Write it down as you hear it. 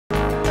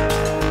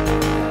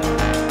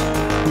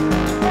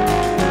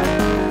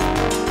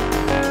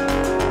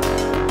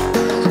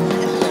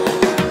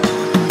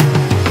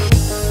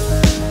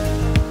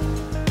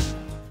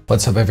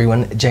What's up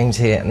everyone, James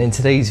here, and in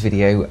today's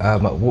video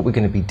what we're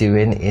going to be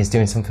doing is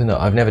doing something that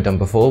I've never done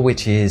before,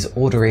 which is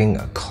ordering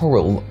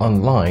coral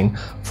online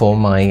for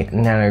my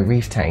Nano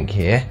Reef tank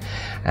here,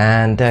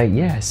 and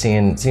yeah,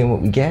 seeing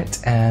what we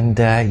get, and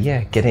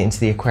yeah, get it into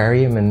the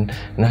aquarium and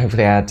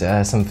hopefully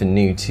add something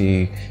new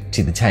to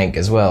the tank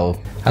as well.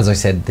 As I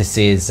said, this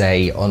is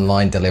a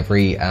online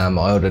delivery.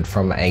 I ordered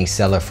from a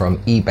seller from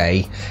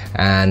eBay,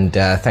 and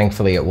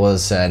thankfully it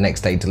was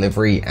next day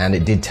delivery, and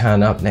it did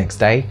turn up next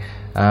day.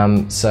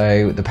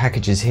 So the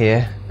package is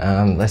here.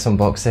 Let's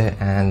unbox it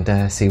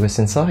and see what's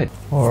inside.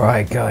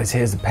 Alright guys,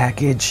 here's the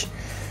package.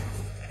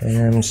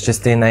 It's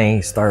just in a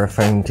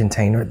styrofoam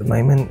container at the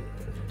moment.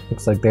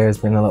 Looks like there's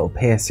been a little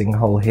piercing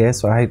hole here,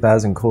 so I hope that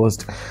hasn't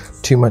caused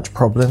too much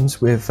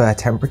problems with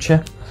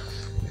temperature.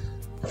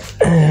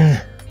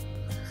 I'll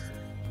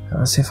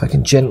see if I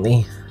can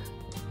gently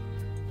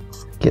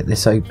get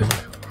this open.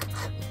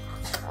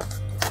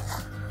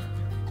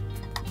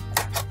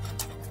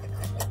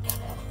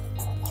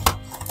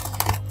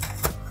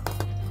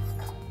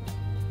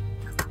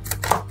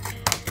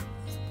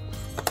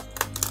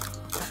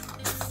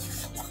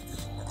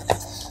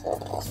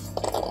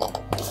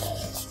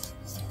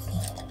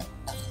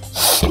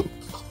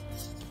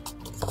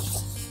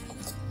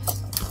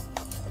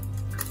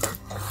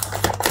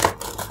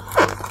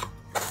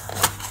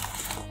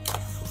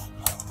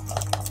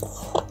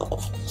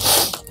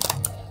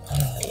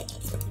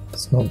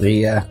 Not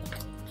the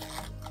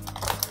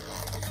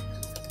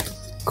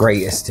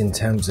greatest in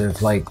terms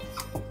of like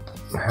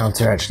how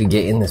to actually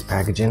get in this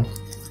packaging.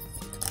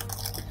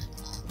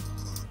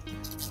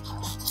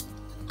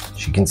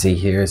 As you can see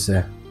here, it's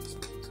I'm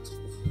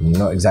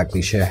not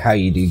exactly sure how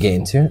you do get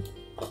into it.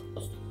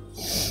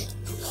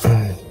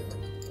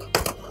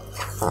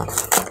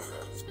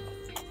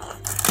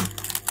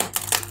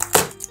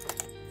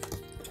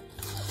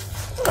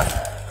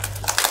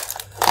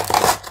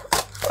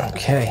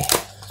 Okay.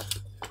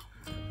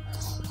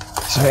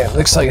 So yeah, it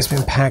looks like it's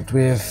been packed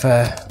with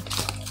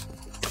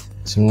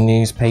some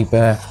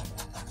newspaper,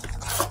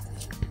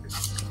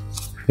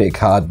 a bit of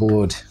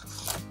cardboard,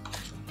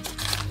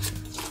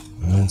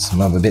 and some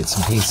other bits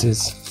and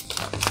pieces.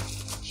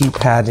 Heat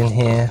pad in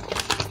here.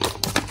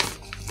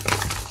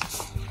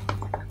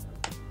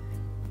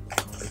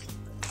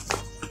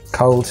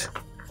 Cold.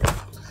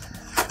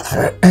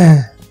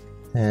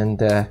 And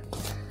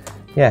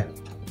yeah,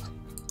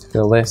 to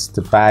fill this,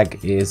 the bag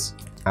is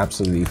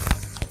absolutely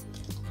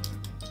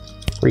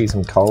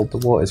freezing cold. The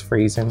water's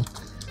freezing.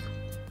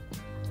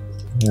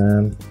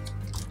 And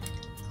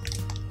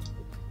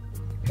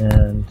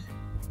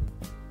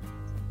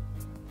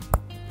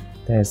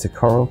there's the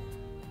coral.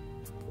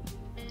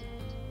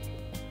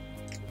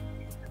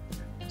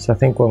 So I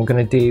think what I'm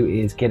going to do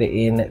is get it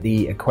in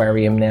the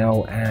aquarium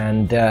now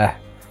and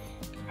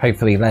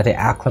hopefully let it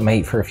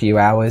acclimate for a few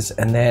hours,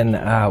 and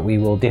then we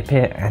will dip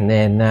it, and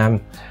then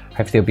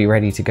hopefully it'll be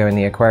ready to go in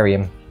the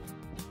aquarium.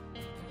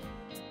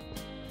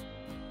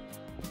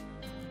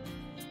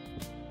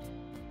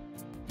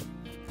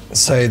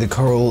 So the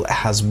coral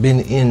has been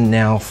in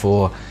now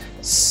for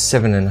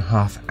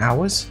 7.5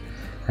 hours,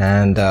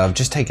 and I've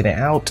just taken it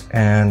out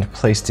and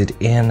placed it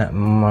in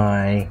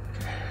my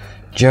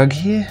jug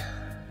here,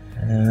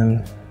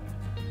 and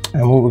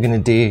what we're going to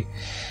do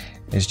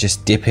is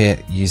just dip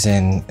it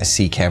using a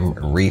Seachem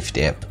reef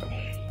dip,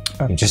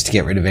 just to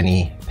get rid of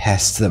any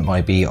pests that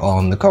might be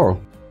on the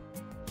coral.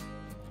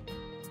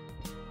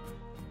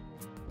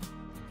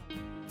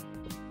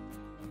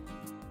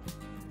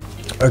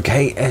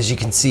 Okay, as you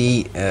can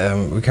see,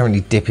 we're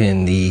currently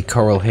dipping the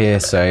coral here,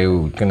 so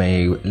we're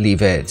going to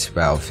leave it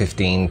about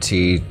 15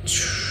 to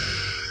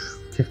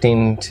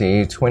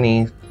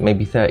 20,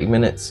 maybe 30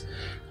 minutes,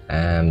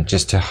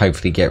 just to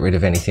hopefully get rid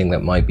of anything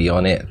that might be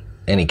on it,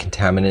 any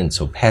contaminants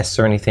or pests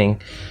or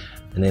anything,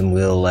 and then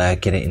we'll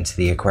get it into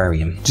the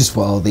aquarium. Just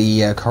while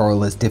the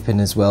coral is dipping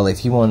as well,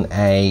 if you want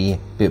a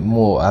bit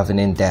more of an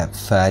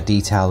in-depth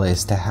detail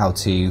as to how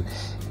to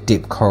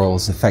dip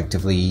corals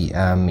effectively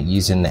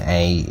using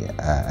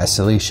a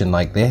solution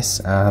like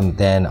this,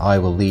 then I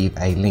will leave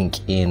a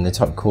link in the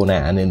top corner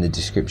and in the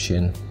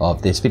description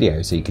of this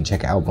video, so you can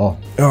check it out more.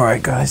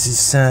 Alright guys,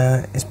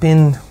 it's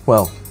been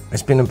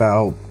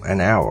about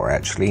an hour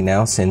actually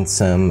now since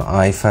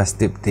I first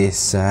dipped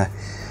this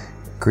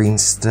green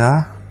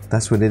star.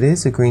 That's what it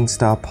is, a green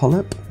star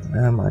polyp.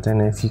 I don't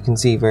know if you can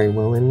see very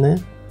well in there.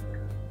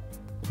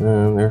 The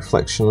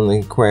reflection on the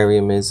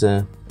aquarium is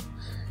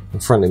in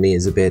front of me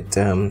is a bit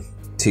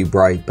too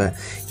bright, but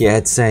yeah,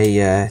 it's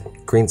a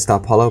green star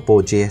polyp,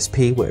 or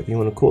GSP, whatever you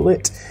want to call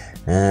it.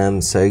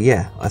 So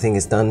yeah, I think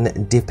it's done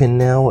dipping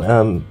now.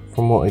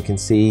 From what I can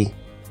see,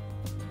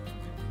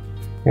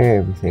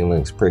 everything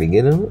looks pretty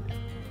good on it.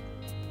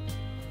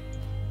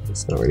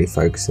 It's not really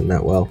focusing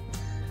that well,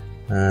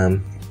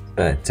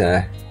 but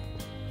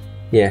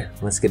yeah,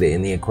 let's get it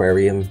in the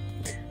aquarium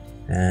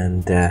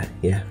and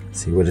yeah,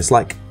 see what it's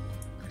like.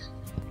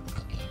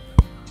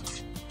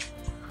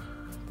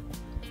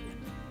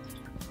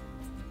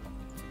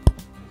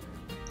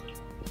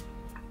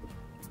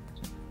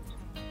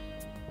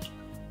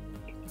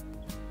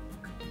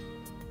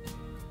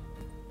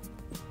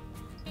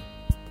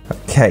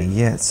 Okay,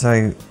 yeah,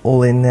 so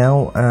all in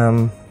now.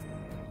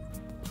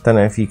 Don't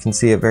know if you can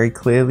see it very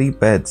clearly,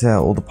 but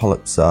all the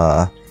polyps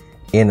are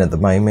in at the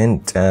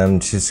moment,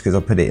 just because I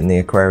put it in the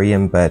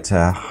aquarium, but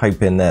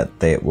hoping that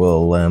it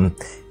will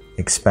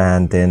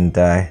expand, and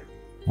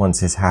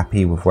once it's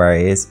happy with where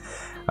it is.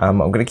 I'm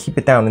going to keep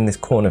it down in this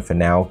corner for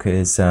now,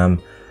 because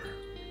from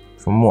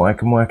what I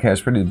can work out,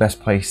 it's probably the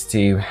best place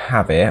to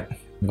have it,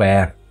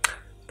 where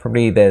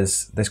probably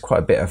there's quite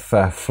a bit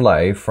of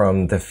flow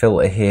from the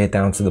filter here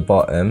down to the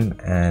bottom,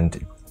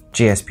 and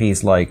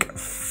GSP's like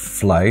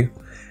flow,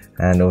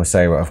 and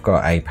also I've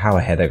got a power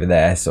head over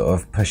there sort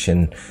of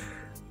pushing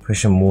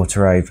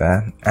water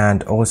over,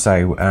 and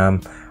also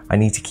I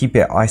need to keep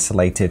it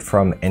isolated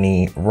from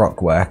any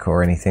rock work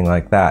or anything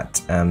like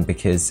that,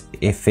 because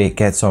if it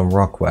gets on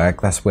rock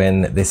work, that's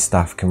when this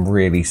stuff can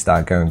really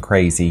start going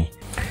crazy.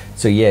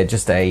 So yeah,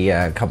 just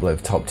a couple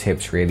of top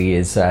tips really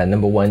is,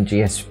 number one,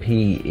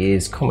 GSP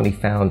is commonly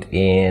found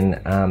in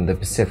the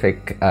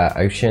Pacific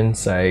Ocean,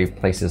 so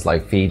places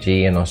like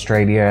Fiji and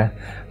Australia,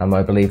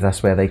 I believe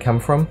that's where they come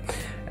from.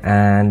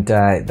 And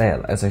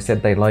they, as I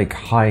said, they like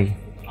high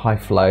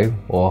flow,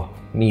 or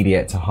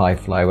mediate to high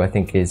flow, I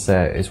think is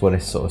what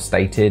is sort of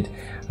stated.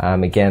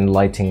 Again,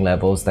 lighting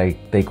levels,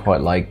 they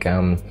quite like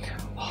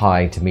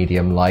high to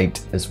medium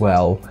light as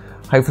well.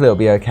 Hopefully it'll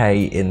be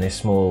okay in this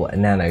small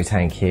nano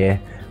tank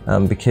here,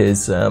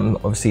 because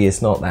obviously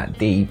it's not that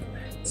deep,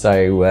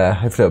 so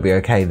hopefully it'll be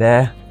okay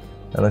there,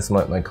 unless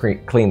my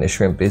cleaner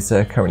shrimp is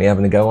currently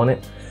having a go on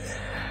it.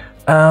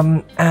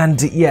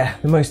 And yeah,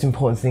 the most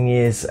important thing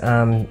is,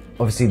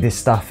 obviously this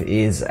stuff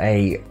is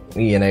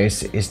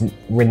is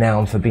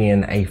renowned for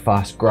being a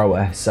fast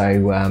grower,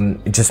 so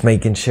just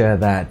making sure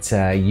that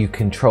you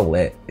control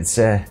it. It's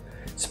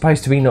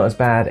supposed to be not as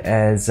bad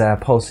as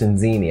Pulsar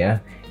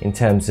Xenia in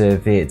terms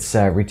of its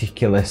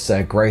ridiculous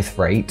growth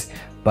rate,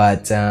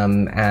 but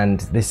and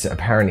this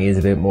apparently is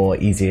a bit more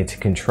easier to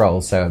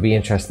control, so it'll be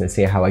interesting to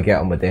see how I get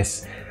on with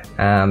this.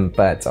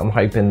 But I'm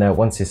hoping that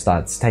once it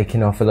starts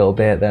taking off a little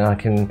bit, then I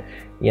can,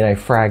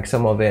 frag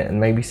some of it and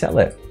maybe sell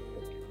it.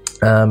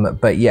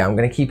 But yeah, I'm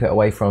going to keep it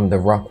away from the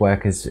rock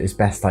work as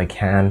best I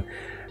can,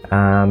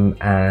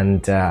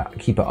 and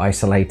keep it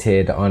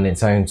isolated on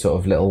its own sort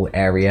of little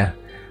area,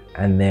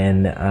 and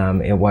then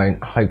it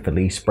won't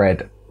hopefully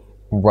spread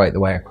right the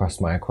way across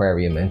my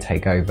aquarium and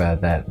take over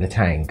the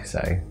tank. So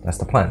that's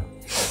the plan.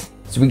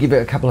 So we give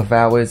it a couple of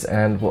hours,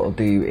 and what I'll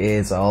do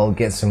is I'll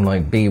get some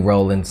like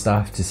B-roll and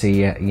stuff to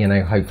see,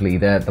 hopefully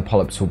the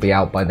polyps will be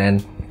out by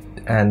then,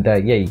 and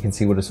yeah, you can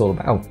see what it's all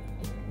about,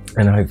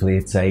 and hopefully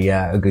it's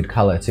a good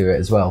color to it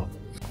as well.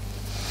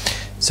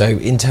 So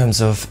in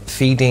terms of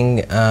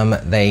feeding,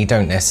 they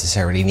don't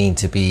necessarily need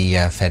to be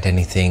fed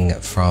anything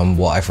from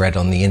what I've read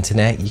on the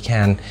internet. You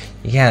can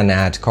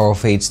add coral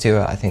feeds to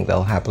it. I think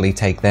they'll happily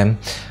take them.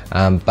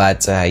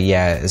 But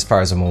yeah, as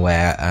far as I'm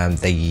aware,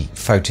 they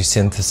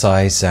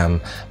photosynthesize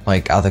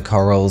like other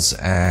corals,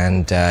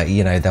 and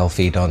they'll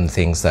feed on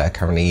things that are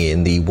currently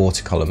in the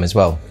water column as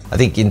well. I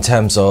think in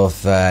terms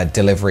of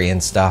delivery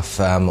and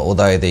stuff,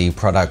 although the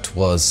product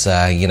was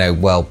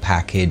well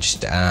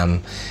packaged,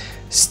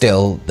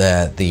 still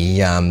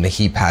the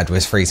heat pad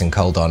was freezing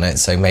cold on it,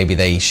 so maybe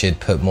they should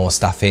put more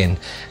stuff in.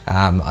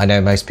 I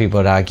know most people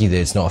would argue that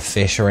it's not a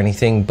fish or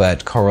anything,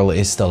 but coral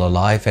is still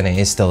alive and it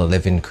is still a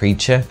living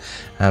creature,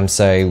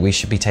 so we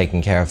should be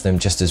taking care of them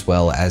just as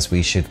well as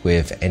we should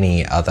with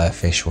any other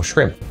fish or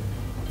shrimp.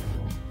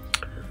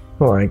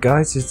 Alright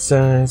guys,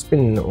 it's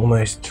been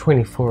almost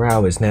 24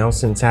 hours now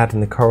since adding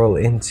the coral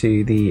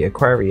into the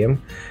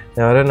aquarium.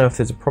 Now I don't know if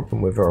there's a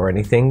problem with it or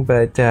anything,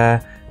 but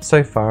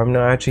so far I'm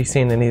not actually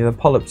seeing any of the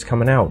polyps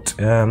coming out.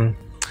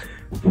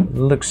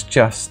 Looks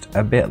just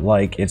a bit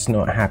like it's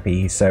not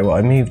happy, so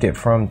I moved it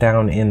from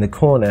down in the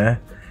corner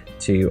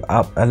to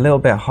up a little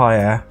bit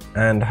higher,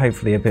 and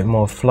hopefully a bit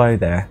more flow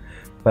there.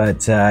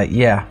 But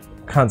yeah,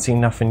 can't see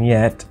nothing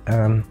yet.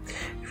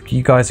 If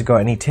you guys have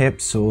got any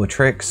tips or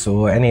tricks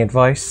or any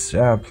advice,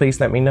 please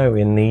let me know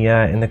in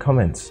the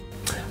comments.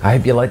 I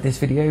hope you liked this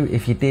video.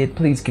 If you did,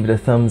 please give it a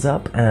thumbs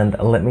up and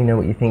let me know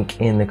what you think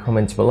in the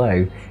comments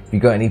below. If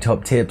you've got any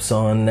top tips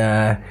on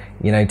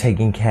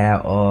taking care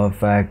of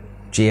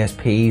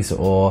GSPs,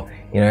 or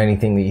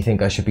anything that you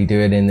think I should be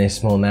doing in this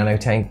small nano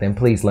tank, then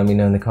please let me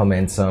know in the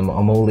comments. I'm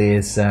all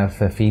ears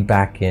for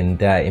feedback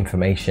and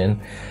information.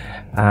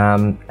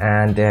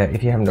 And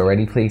if you haven't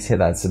already, please hit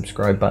that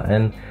subscribe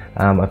button.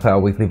 I put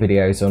out weekly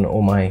videos on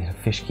all my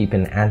fish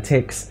keeping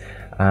antics,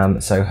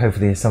 so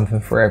hopefully there's something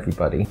for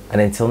everybody.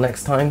 And until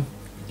next time,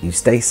 you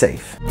stay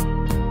safe.